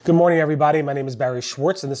Good morning, everybody. My name is Barry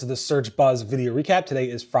Schwartz, and this is the Search Buzz video recap. Today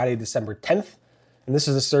is Friday, December 10th, and this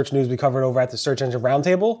is the search news we covered over at the Search Engine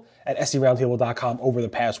Roundtable at seroundtable.com over the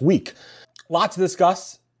past week. Lots to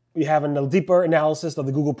discuss. We have a deeper analysis of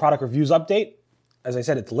the Google product reviews update. As I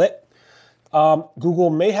said, it's lit. Google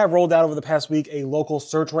may have rolled out over the past week a local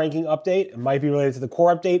search ranking update. It might be related to the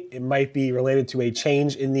core update. It might be related to a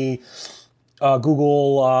change in the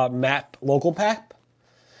Google Map local pack.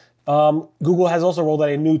 Google has also rolled out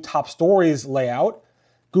a new top stories layout.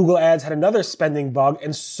 Google Ads had another spending bug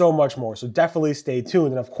and so much more. So definitely stay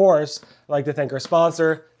tuned. And of course, I'd like to thank our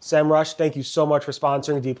sponsor, SEMrush. Thank you so much for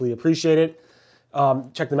sponsoring. Deeply appreciate it.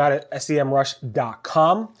 Check them out at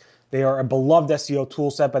semrush.com. They are a beloved SEO tool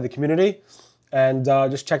set by the community. And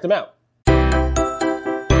just check them out.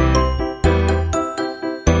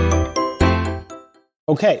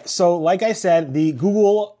 Okay, so like I said, the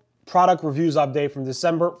Google product reviews update from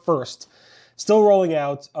December 1st, still rolling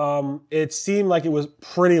out. It seemed like it was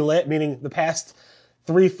pretty lit, meaning the past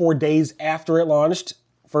 3-4 days after it launched,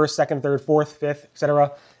 1st, 2nd, 3rd, 4th, 5th,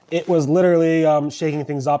 etc. It was literally shaking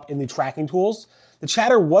things up in the tracking tools. The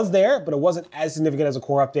chatter was there, but it wasn't as significant as a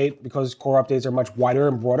core update because core updates are much wider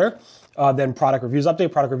and broader than product reviews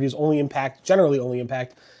update. Product reviews generally only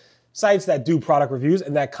impact sites that do product reviews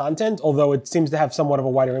and that content, although it seems to have somewhat of a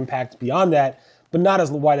wider impact beyond that, but not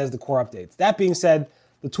as wide as the core updates. That being said,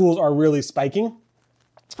 the tools are really spiking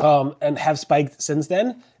and have spiked since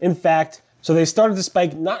then. In fact, so they started to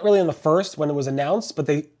spike not really on the 1st when it was announced, but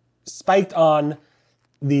they spiked on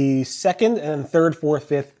the 2nd and 3rd, 4th,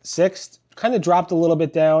 5th, 6th, kind of dropped a little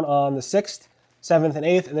bit down on the 6th, 7th, and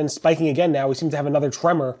 8th, and then spiking again now. We seem to have another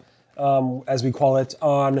tremor, as we call it,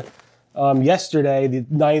 on yesterday, the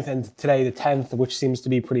 9th, and today, the 10th, which seems to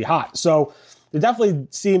be pretty hot. So there definitely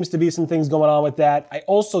seems to be some things going on with that. I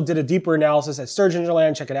also did a deeper analysis at Search Engine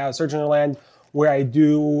Land. Check it out, Search Engine Land, where I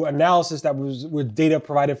do analysis that was with data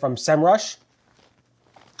provided from SEMrush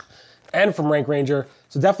and from Rank Ranger.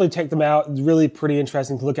 So definitely check them out. It's really pretty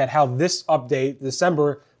interesting to look at how this update,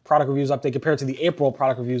 December product reviews update, compared to the April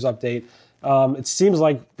product reviews update. It seems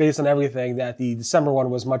like, based on everything, that the December one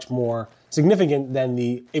was much more significant than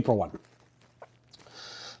the April one.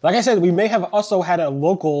 Like I said, we may have also had a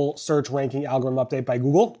local search ranking algorithm update by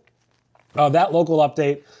Google. That local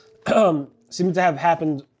update seems to have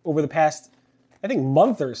happened over the past, I think,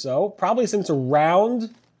 month or so, probably since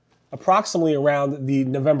approximately around the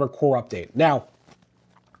November core update. Now,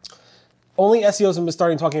 only SEOs have been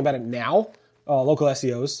starting talking about it now, local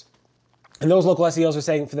SEOs. And those local SEOs are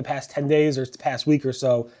saying for the past 10 days or the past week or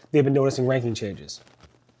so, they've been noticing ranking changes.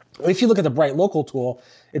 If you look at the Bright Local tool,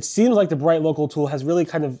 it seems like the Bright Local tool has really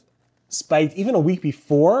kind of spiked even a week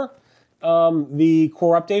before the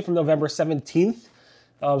core update from November 17th.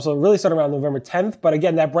 So it really started around November 10th. But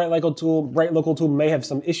again, that Bright Local tool may have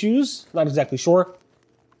some issues. Not exactly sure.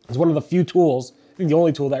 It's one of the few tools, I think the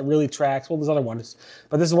only tool that really tracks, well, there's other ones,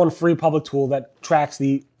 but this is one free public tool that tracks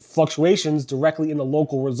the fluctuations directly in the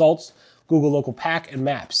local results, Google Local Pack and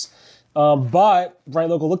Maps. But Bright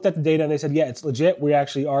Local looked at the data and they said, yeah, it's legit. We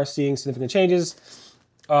actually are seeing significant changes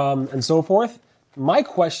and so forth. My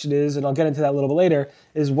question is, and I'll get into that a little bit later,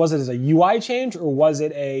 was it as a UI change or was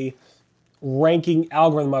it a ranking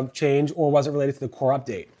algorithm change or was it related to the core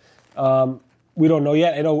update? We don't know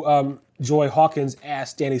yet. I know Joy Hawkins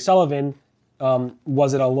asked Danny Sullivan,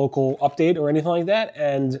 was it a local update or anything like that?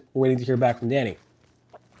 And we're waiting to hear back from Danny.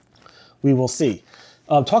 We will see.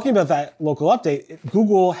 Talking about that local update,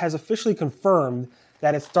 Google has officially confirmed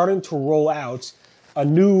that it's starting to roll out a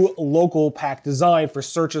new local pack design for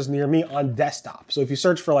searches near me on desktop. So if you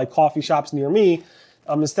search for like coffee shops near me,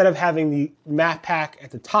 instead of having the map pack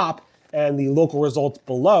at the top and the local results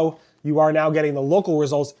below, you are now getting the local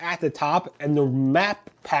results at the top and the map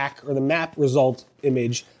pack or the map result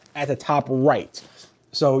image at the top right.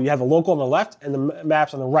 So you have the local on the left and the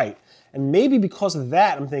maps on the right. And maybe because of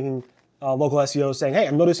that, I'm thinking local SEO saying, hey,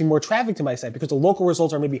 I'm noticing more traffic to my site because the local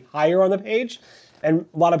results are maybe higher on the page. And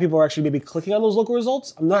a lot of people are actually maybe clicking on those local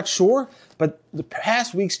results. I'm not sure. But the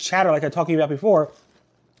past week's chatter, like I was talking about before,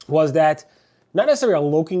 was that not necessarily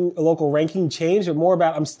a local ranking change, but more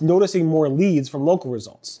about I'm noticing more leads from local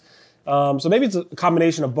results. So maybe it's a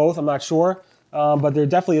combination of both. I'm not sure. But there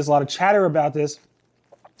definitely is a lot of chatter about this.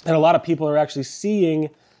 And a lot of people are actually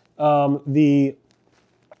seeing the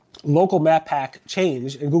local map pack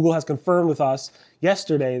change, and Google has confirmed with us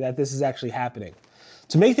yesterday that this is actually happening.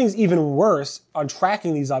 To make things even worse on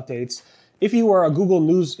tracking these updates, if you are a Google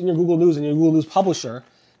News and your Google News publisher,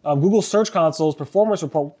 Google Search Console's performance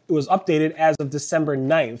report was updated as of December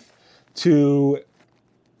 9th to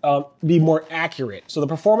be more accurate. So the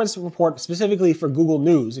performance report specifically for Google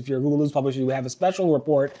News, if you're a Google News publisher, you have a special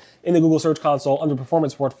report in the Google Search Console under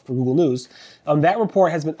performance report for Google News. That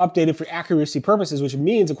report has been updated for accuracy purposes, which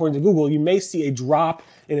means, according to Google, you may see a drop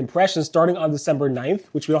in impressions starting on December 9th,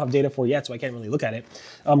 which we don't have data for yet, so I can't really look at it,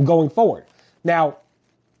 going forward. Now,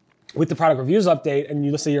 with the product reviews update, and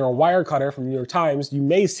let's say you're a wire cutter from the New York Times, you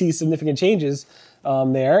may see significant changes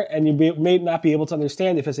there, and you may not be able to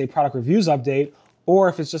understand if it's a product reviews update or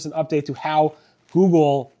if it's just an update to how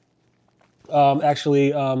Google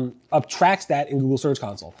actually tracks that in Google Search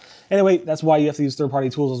Console. Anyway, that's why you have to use third-party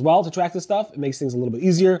tools as well to track this stuff. It makes things a little bit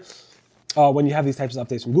easier when you have these types of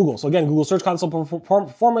updates from Google. So again, Google Search Console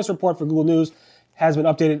performance report for Google News has been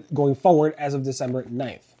updated going forward as of December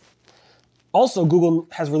 9th. Also, Google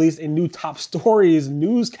has released a new top stories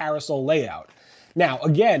news carousel layout. Now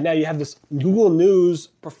you have this Google News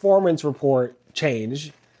performance report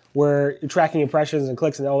change where you're tracking impressions and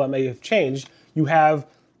clicks and all that may have changed. You have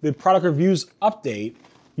the product reviews update.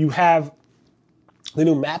 You have the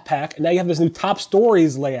new map pack, and now you have this new top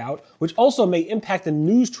stories layout, which also may impact the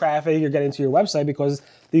news traffic you're getting to your website because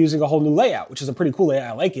they're using a whole new layout, which is a pretty cool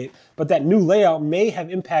layout. I like it. But that new layout may have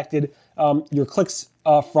impacted your clicks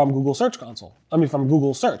from Google Search Console. From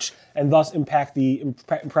Google Search, and thus impact the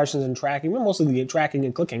impressions and tracking, mostly the tracking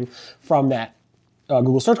and clicking from that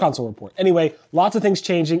Google Search Console report. Anyway, lots of things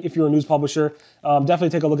changing if you're a news publisher. Definitely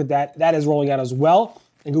take a look at that. That is rolling out as well.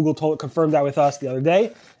 And Google confirmed that with us the other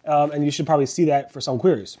day. And you should probably see that for some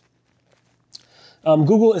queries.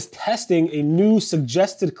 Google is testing a new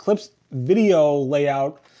suggested clips video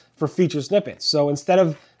layout for feature snippets. So instead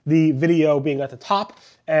of the video being at the top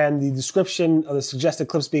and the description of the suggested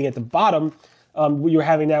clips being at the bottom, what you're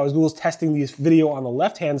having now is Google's testing this video on the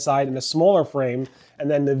left-hand side in a smaller frame,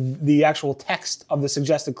 and then the actual text of the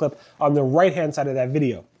suggested clip on the right-hand side of that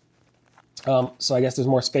video. So I guess there's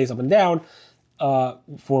more space up and down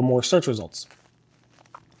for more search results.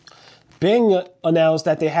 Bing announced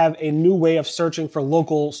that they have a new way of searching for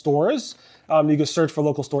local stores. You can search for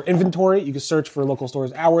local store inventory. You can search for local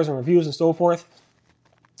stores' hours and reviews and so forth.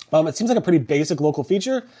 It seems like a pretty basic local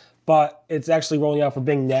feature, but it's actually rolling out for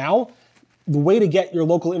Bing now. The way to get your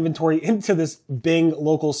local inventory into this Bing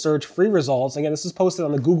local search free results, again, this is posted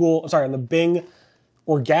on the Bing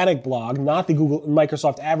organic blog, not the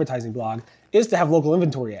Microsoft advertising blog, is to have local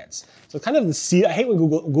inventory ads. So kind of I hate when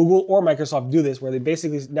Google or Microsoft do this, where they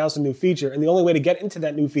basically announce a new feature, and the only way to get into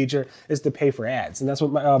that new feature is to pay for ads. And that's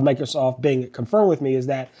what Microsoft Bing confirmed with me, is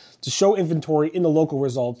that to show inventory in the local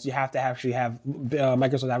results, you have to actually have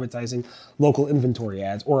Microsoft advertising local inventory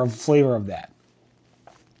ads or a flavor of that.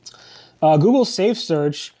 Google Safe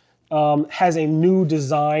Search has a new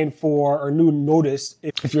design or new notice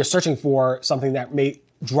if you're searching for something that may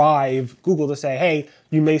drive Google to say, hey,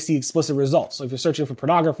 you may see explicit results. So if you're searching for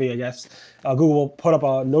pornography, I guess, Google will put up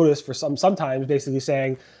a notice for sometimes basically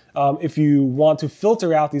saying, if you want to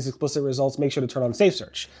filter out these explicit results, make sure to turn on Safe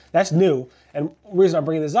Search. That's new. And the reason I'm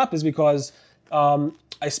bringing this up is because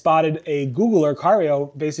I spotted a Googler,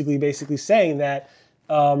 Cario, basically saying that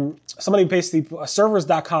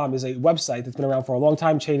servers.com is a website that's been around for a long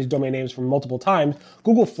time, changed domain names from multiple times.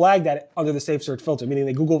 Google flagged that under the Safe Search filter, meaning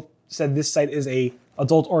that Google said this site is a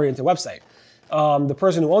adult-oriented website. The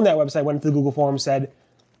person who owned that website went into the Google forum, said,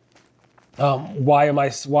 why am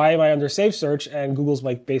I under Safe Search? And Google's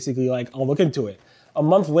basically I'll look into it. A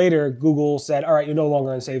month later, Google said, all right, you're no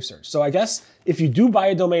longer in Safe Search. So I guess if you do buy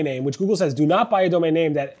a domain name, which Google says do not buy a domain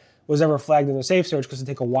name that was ever flagged in the Safe Search, because it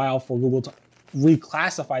take a while for Google to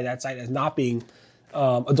reclassify that site as not being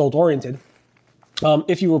adult-oriented.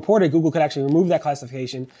 If you report it, Google could actually remove that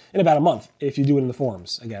classification in about a month if you do it in the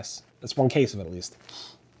forums, I guess. That's one case of it, at least.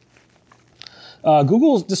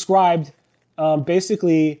 Google's described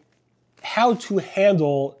basically how to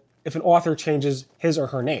handle if an author changes his or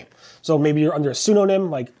her name. So maybe you're under a pseudonym,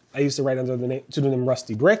 like I used to write under the pseudonym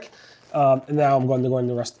Rusty Brick, and now I'm going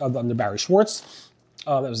under Barry Schwartz.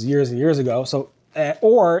 That was years and years ago. So,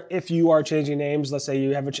 or if you are changing names, let's say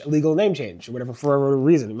you have a legal name change or whatever, for whatever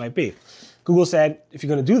reason it might be. Google said, if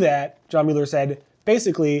you're going to do that, John Mueller said,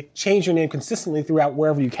 basically change your name consistently throughout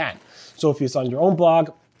wherever you can. So if it's on your own blog,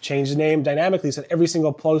 change the name dynamically so that every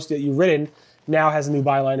single post that you've written now has a new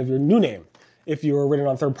byline of your new name. If you were written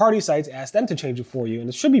on third-party sites, ask them to change it for you. And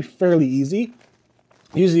it should be fairly easy.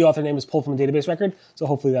 Usually the author name is pulled from a database record, so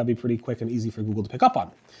hopefully that'll be pretty quick and easy for Google to pick up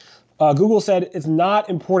on. Google said it's not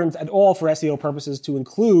important at all for SEO purposes to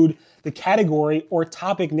include the category or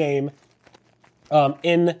topic name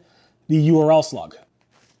in the URL slug.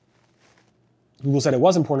 Google said it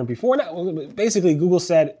was important before. Now, basically, Google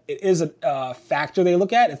said it is a factor they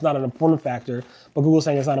look at. It's not an important factor, but Google's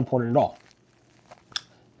saying it's not important at all.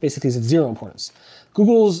 basically is at zero importance.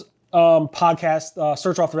 Google's podcast,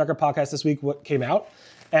 Search Off the Record podcast this week came out,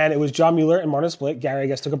 and it was John Mueller and Martin Split. Gary, I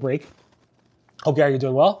guess, took a break. Hope, Gary, you're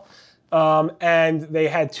doing well. And they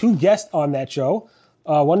had two guests on that show.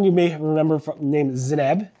 One you may remember named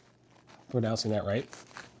Zineb, pronouncing that right.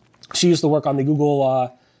 She used to work on the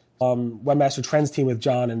Google Webmaster Trends team with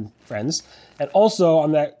John and friends. And also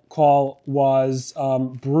on that call was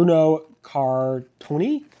Bruno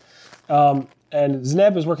Cartoni. And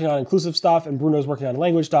Zineb is working on inclusive stuff, and Bruno's working on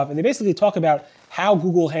language stuff. And they basically talk about how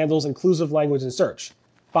Google handles inclusive language in search.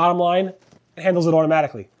 Bottom line, it handles it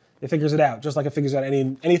automatically. It figures it out, just like it figures out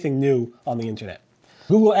anything new on the internet.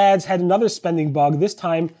 Google Ads had another spending bug. This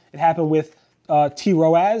time it happened with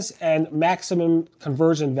TROAS and maximum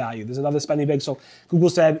conversion value. There's another spending bug. So Google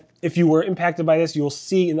said, if you were impacted by this, you'll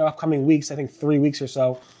see in the upcoming weeks, I think 3 weeks or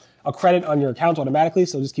so, a credit on your account automatically.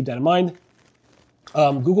 So just keep that in mind.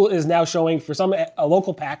 Google is now showing for some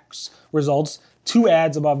local packs results 2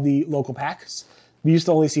 ads above the local packs. We used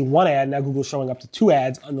to only see 1 ad. Now Google's showing up to 2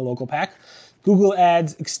 ads on the local pack. Google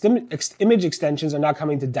Ads image extensions are now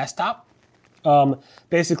coming to desktop.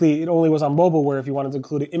 Basically, it only was on mobile, where if you wanted to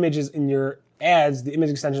include images in your ads, the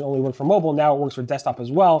image extension only worked for mobile. Now it works for desktop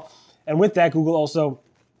as well. And with that, Google also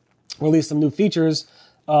released some new features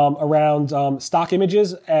around stock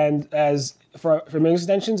images and for image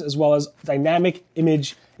extensions, as well as dynamic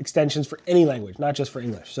image extensions for any language, not just for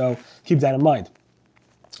English. So keep that in mind.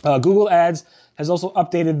 Google Ads has also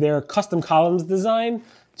updated their custom columns design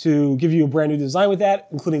to give you a brand new design with that,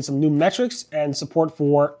 including some new metrics and support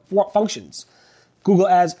for functions. Google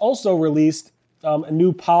Ads also released a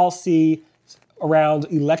new policy around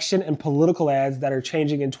election and political ads that are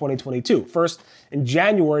changing in 2022. First, in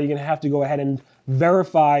January, you're going to have to go ahead and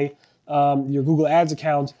verify your Google Ads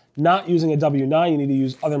account not using a W-9. You need to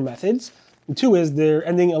use other methods. And 2 is they're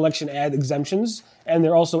ending election ad exemptions, and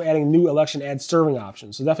they're also adding new election ad serving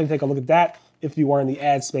options. So definitely take a look at that if you are in the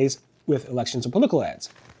ad space with elections and political ads.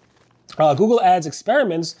 Google Ads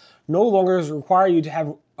experiments no longer require you to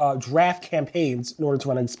have draft campaigns in order to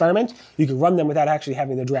run an experiment. You can run them without actually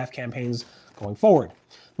having the draft campaigns going forward.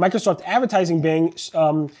 Microsoft Advertising Bing,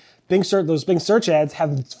 those Bing search ads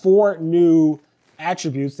have 4 new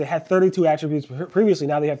attributes. They had 32 attributes previously.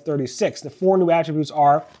 Now they have 36. The 4 new attributes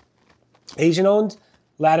are Asian-owned,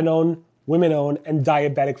 Latin-owned, women-owned, and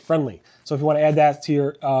diabetic-friendly. So if you want to add that to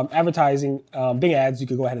your advertising Bing ads, you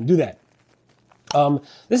could go ahead and do that.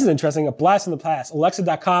 This is interesting. A blast in the past.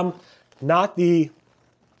 Alexa.com, not the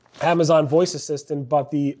Amazon voice assistant,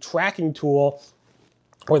 but the tracking tool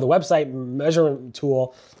or the website measurement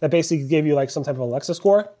tool that basically gave you like some type of Alexa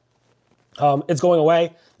score. It's going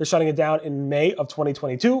away. They're shutting it down in May of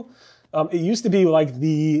 2022. It used to be like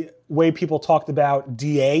the way people talked about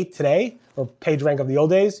DA today, or page rank of the old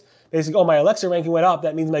days. Basically, oh, my Alexa ranking went up.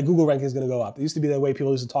 That means my Google ranking is going to go up. It used to be the way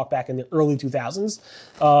people used to talk back in the early 2000s.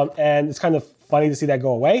 And it's kind of funny to see that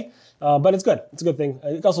go away. But it's good. It's a good thing.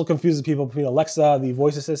 It also confuses people between Alexa, the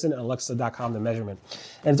voice assistant, and Alexa.com, the measurement.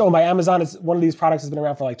 And it's owned by Amazon. It's one of these products that's been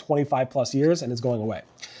around for like 25 plus years, and it's going away.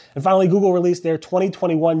 And finally, Google released their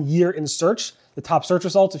 2021 year in search, the top search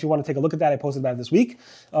results. If you want to take a look at that, I posted about it this week.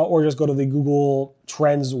 Or just go to the Google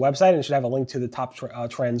Trends website, and it should have a link to the top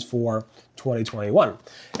trends for 2021.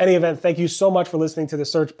 Any event, thank you so much for listening to the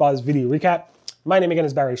Search Buzz video recap. My name again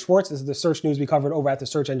is Barry Schwartz. This is the search news we covered over at the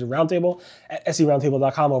Search Engine Roundtable at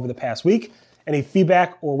seroundtable.com over the past week. Any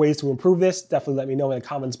feedback or ways to improve this, definitely let me know in the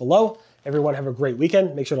comments below. Everyone have a great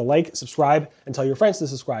weekend. Make sure to like, subscribe, and tell your friends to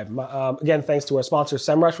subscribe. Again, thanks to our sponsor,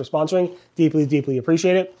 SEMrush, for sponsoring. Deeply, deeply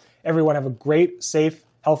appreciate it. Everyone have a great, safe,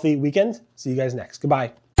 healthy weekend. See you guys next.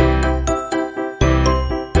 Goodbye.